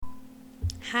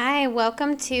Hi,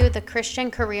 welcome to the Christian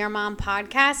Career Mom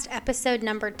podcast, episode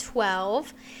number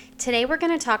 12. Today we're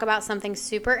going to talk about something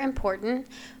super important,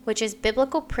 which is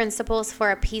biblical principles for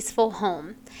a peaceful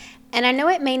home. And I know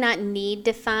it may not need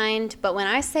defined, but when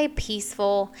I say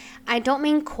peaceful, I don't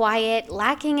mean quiet,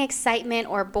 lacking excitement,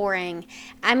 or boring.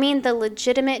 I mean the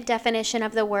legitimate definition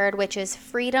of the word, which is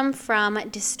freedom from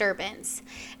disturbance.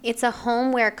 It's a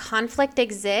home where conflict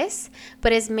exists,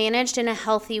 but is managed in a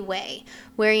healthy way,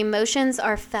 where emotions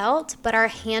are felt, but are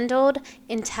handled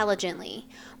intelligently,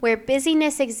 where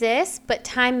busyness exists, but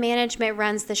time management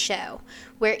runs the show,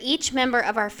 where each member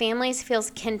of our families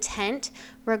feels content,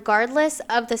 regardless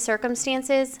of the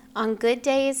circumstances, on good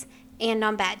days and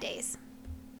on bad days.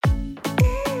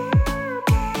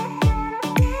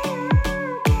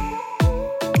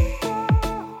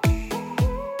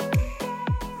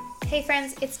 Hey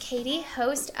friends, it's Katie,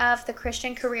 host of the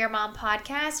Christian Career Mom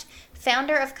podcast,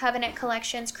 founder of Covenant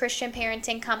Collections Christian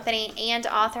Parenting Company, and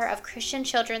author of Christian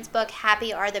children's book,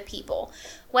 Happy Are the People.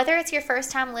 Whether it's your first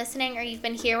time listening or you've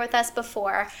been here with us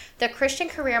before, the Christian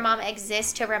Career Mom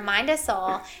exists to remind us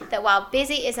all that while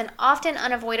busy is an often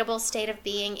unavoidable state of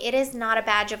being, it is not a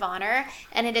badge of honor,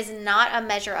 and it is not a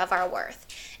measure of our worth.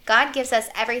 God gives us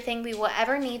everything we will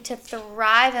ever need to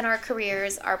thrive in our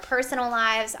careers, our personal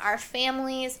lives, our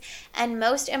families, and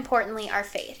most importantly, our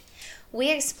faith.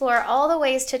 We explore all the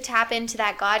ways to tap into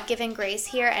that God-given grace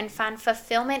here and find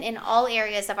fulfillment in all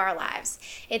areas of our lives.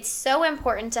 It's so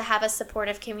important to have a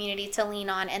supportive community to lean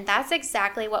on, and that's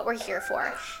exactly what we're here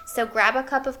for. So grab a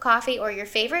cup of coffee or your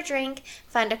favorite drink,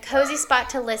 find a cozy spot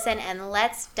to listen, and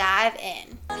let's dive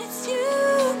in.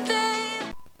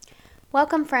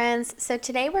 Welcome, friends. So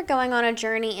today we're going on a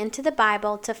journey into the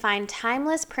Bible to find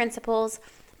timeless principles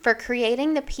for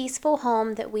creating the peaceful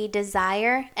home that we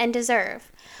desire and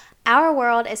deserve. Our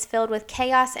world is filled with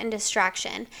chaos and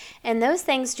distraction, and those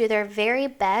things do their very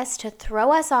best to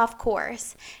throw us off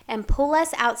course and pull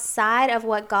us outside of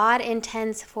what God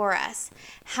intends for us.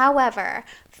 However,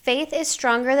 faith is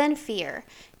stronger than fear.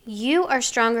 You are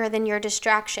stronger than your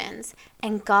distractions,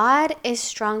 and God is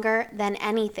stronger than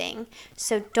anything.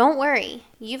 So don't worry,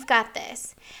 you've got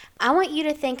this. I want you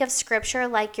to think of Scripture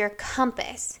like your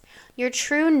compass, your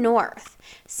true north,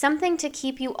 something to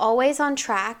keep you always on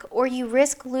track, or you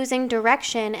risk losing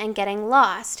direction and getting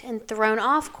lost and thrown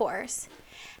off course.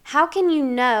 How can you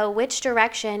know which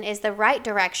direction is the right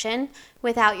direction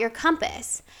without your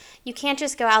compass? You can't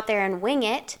just go out there and wing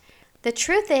it. The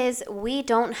truth is, we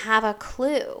don't have a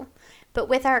clue. But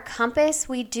with our compass,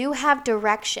 we do have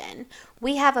direction.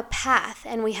 We have a path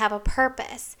and we have a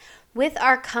purpose. With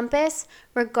our compass,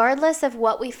 regardless of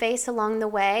what we face along the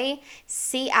way,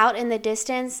 see out in the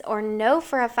distance, or know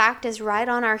for a fact is right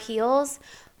on our heels,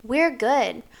 we're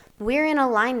good. We're in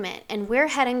alignment and we're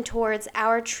heading towards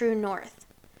our true north.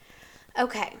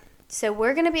 Okay, so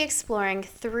we're going to be exploring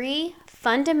 3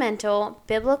 fundamental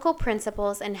biblical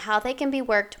principles and how they can be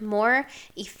worked more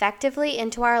effectively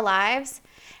into our lives,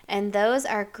 and those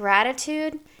are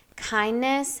gratitude,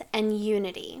 kindness, and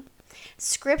unity.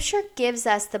 Scripture gives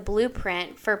us the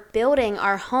blueprint for building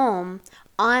our home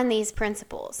on these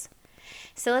principles.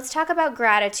 So let's talk about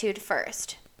gratitude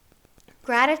first.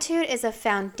 Gratitude is a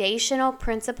foundational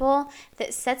principle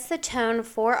that sets the tone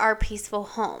for our peaceful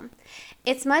home.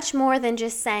 It's much more than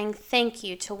just saying thank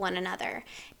you to one another.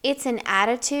 It's an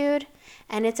attitude,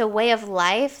 and it's a way of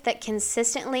life that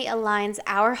consistently aligns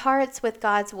our hearts with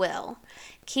God's will.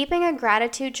 Keeping a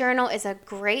gratitude journal is a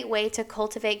great way to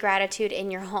cultivate gratitude in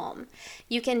your home.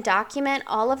 You can document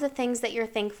all of the things that you're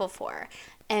thankful for.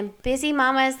 And busy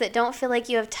mamas that don't feel like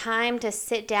you have time to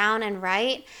sit down and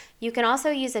write, you can also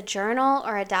use a journal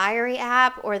or a diary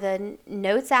app or the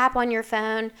notes app on your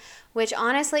phone, which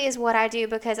honestly is what I do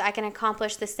because I can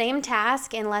accomplish the same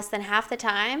task in less than half the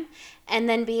time and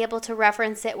then be able to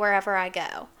reference it wherever I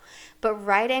go. But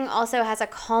writing also has a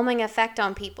calming effect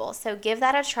on people, so give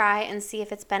that a try and see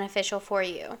if it's beneficial for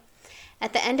you.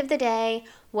 At the end of the day,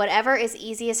 whatever is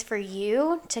easiest for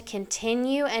you to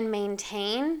continue and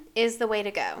maintain is the way to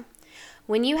go.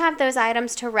 When you have those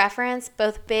items to reference,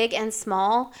 both big and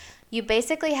small, you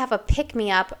basically have a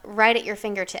pick-me-up right at your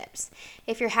fingertips.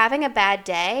 If you're having a bad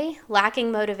day,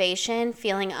 lacking motivation,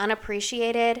 feeling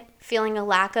unappreciated, feeling a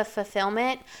lack of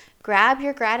fulfillment, grab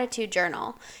your gratitude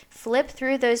journal. Flip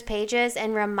through those pages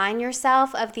and remind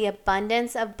yourself of the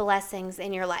abundance of blessings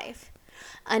in your life.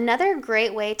 Another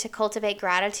great way to cultivate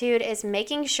gratitude is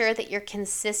making sure that you're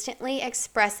consistently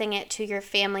expressing it to your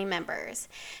family members.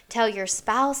 Tell your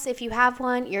spouse, if you have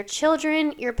one, your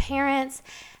children, your parents,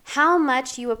 how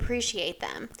much you appreciate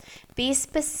them. Be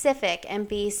specific and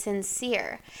be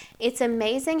sincere. It's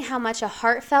amazing how much a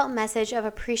heartfelt message of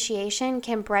appreciation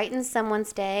can brighten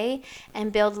someone's day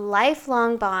and build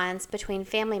lifelong bonds between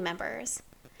family members.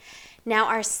 Now,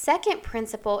 our second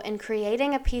principle in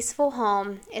creating a peaceful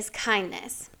home is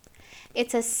kindness.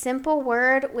 It's a simple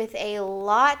word with a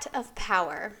lot of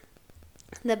power.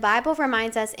 The Bible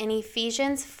reminds us in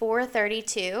Ephesians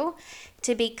 4:32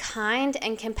 to be kind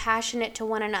and compassionate to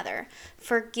one another,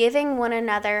 forgiving one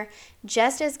another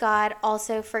just as God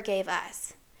also forgave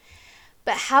us.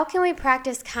 But how can we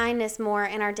practice kindness more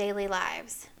in our daily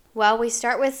lives? Well, we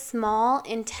start with small,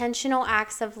 intentional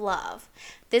acts of love.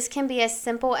 This can be as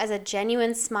simple as a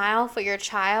genuine smile for your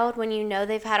child when you know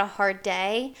they've had a hard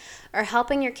day, or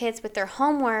helping your kids with their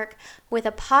homework with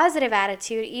a positive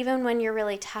attitude even when you're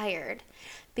really tired.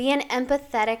 Be an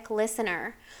empathetic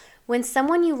listener. When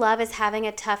someone you love is having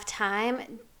a tough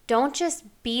time, don't just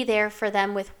be there for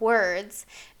them with words.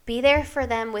 Be there for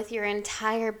them with your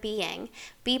entire being.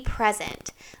 Be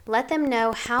present. Let them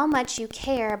know how much you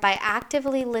care by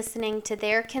actively listening to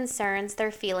their concerns,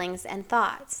 their feelings, and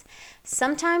thoughts.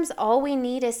 Sometimes all we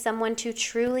need is someone to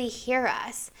truly hear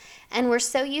us. And we're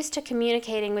so used to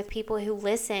communicating with people who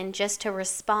listen just to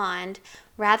respond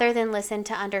rather than listen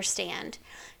to understand.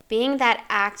 Being that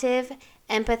active,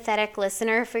 empathetic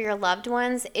listener for your loved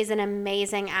ones is an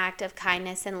amazing act of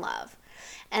kindness and love.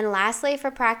 And lastly,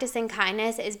 for practicing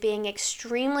kindness is being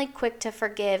extremely quick to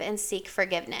forgive and seek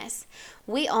forgiveness.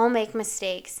 We all make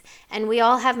mistakes, and we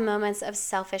all have moments of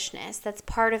selfishness. That's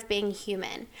part of being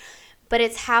human. But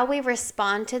it's how we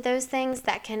respond to those things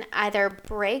that can either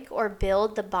break or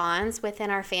build the bonds within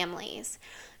our families.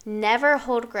 Never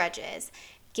hold grudges.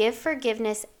 Give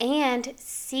forgiveness and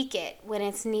seek it when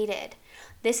it's needed.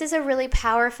 This is a really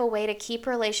powerful way to keep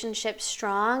relationships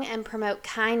strong and promote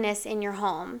kindness in your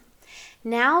home.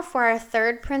 Now for our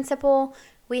third principle,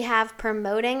 we have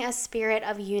promoting a spirit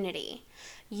of unity.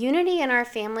 Unity in our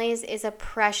families is a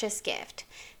precious gift.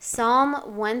 Psalm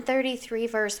 133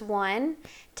 verse 1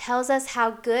 tells us how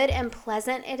good and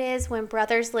pleasant it is when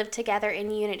brothers live together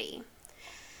in unity.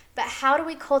 But how do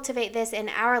we cultivate this in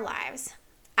our lives?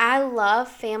 I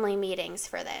love family meetings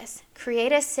for this.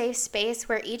 Create a safe space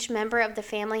where each member of the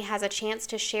family has a chance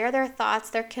to share their thoughts,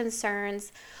 their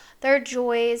concerns, their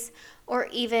joys, or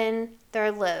even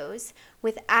their lows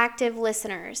with active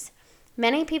listeners.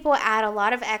 Many people add a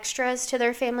lot of extras to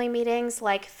their family meetings,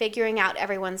 like figuring out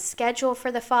everyone's schedule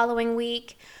for the following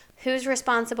week, who's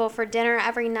responsible for dinner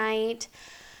every night,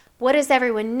 what does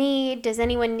everyone need, does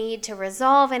anyone need to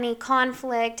resolve any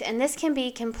conflict, and this can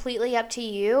be completely up to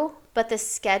you, but the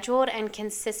scheduled and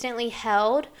consistently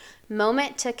held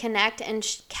moment to connect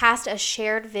and cast a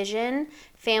shared vision,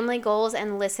 family goals,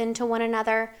 and listen to one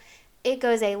another, it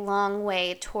goes a long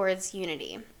way towards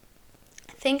unity.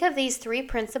 Think of these three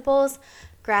principles,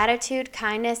 gratitude,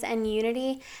 kindness, and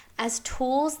unity, as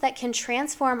tools that can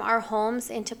transform our homes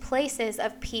into places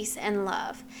of peace and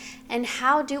love. And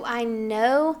how do I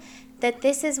know that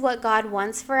this is what God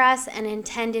wants for us and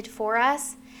intended for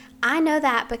us? I know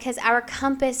that because our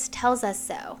compass tells us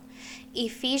so.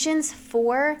 Ephesians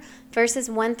 4 verses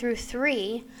 1 through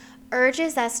 3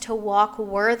 urges us to walk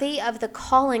worthy of the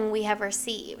calling we have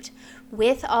received,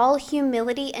 with all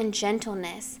humility and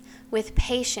gentleness, with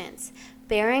patience,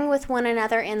 bearing with one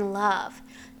another in love,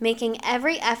 making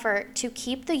every effort to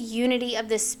keep the unity of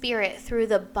the Spirit through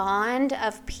the bond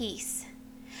of peace.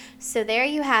 So there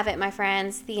you have it, my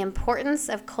friends, the importance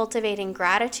of cultivating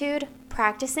gratitude,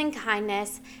 practicing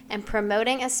kindness, and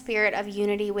promoting a spirit of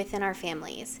unity within our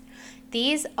families.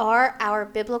 These are our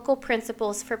biblical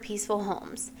principles for peaceful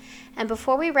homes. And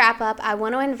before we wrap up, I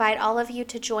want to invite all of you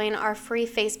to join our free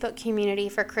Facebook community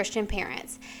for Christian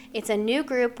parents. It's a new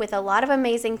group with a lot of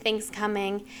amazing things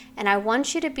coming, and I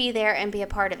want you to be there and be a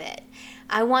part of it.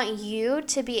 I want you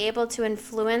to be able to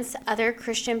influence other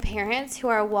Christian parents who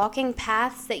are walking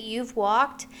paths that you've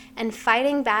walked and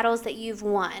fighting battles that you've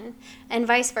won, and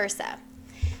vice versa.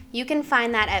 You can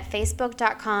find that at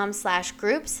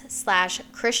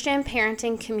facebook.com/groups/Christian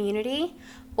Parenting Community,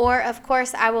 or of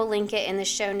course I will link it in the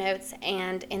show notes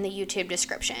and in the YouTube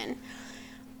description.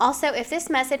 Also, if this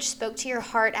message spoke to your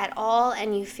heart at all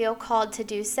and you feel called to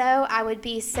do so, I would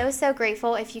be so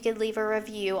grateful if you could leave a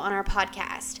review on our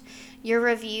podcast. Your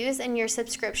reviews and your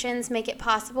subscriptions make it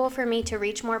possible for me to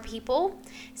reach more people,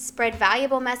 spread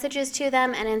valuable messages to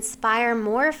them, and inspire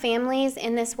more families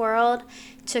in this world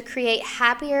to create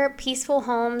happier, peaceful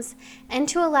homes and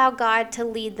to allow God to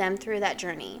lead them through that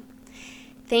journey.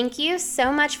 Thank you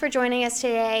so much for joining us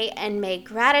today, and may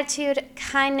gratitude,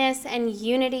 kindness, and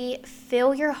unity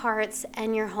fill your hearts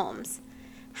and your homes.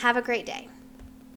 Have a great day.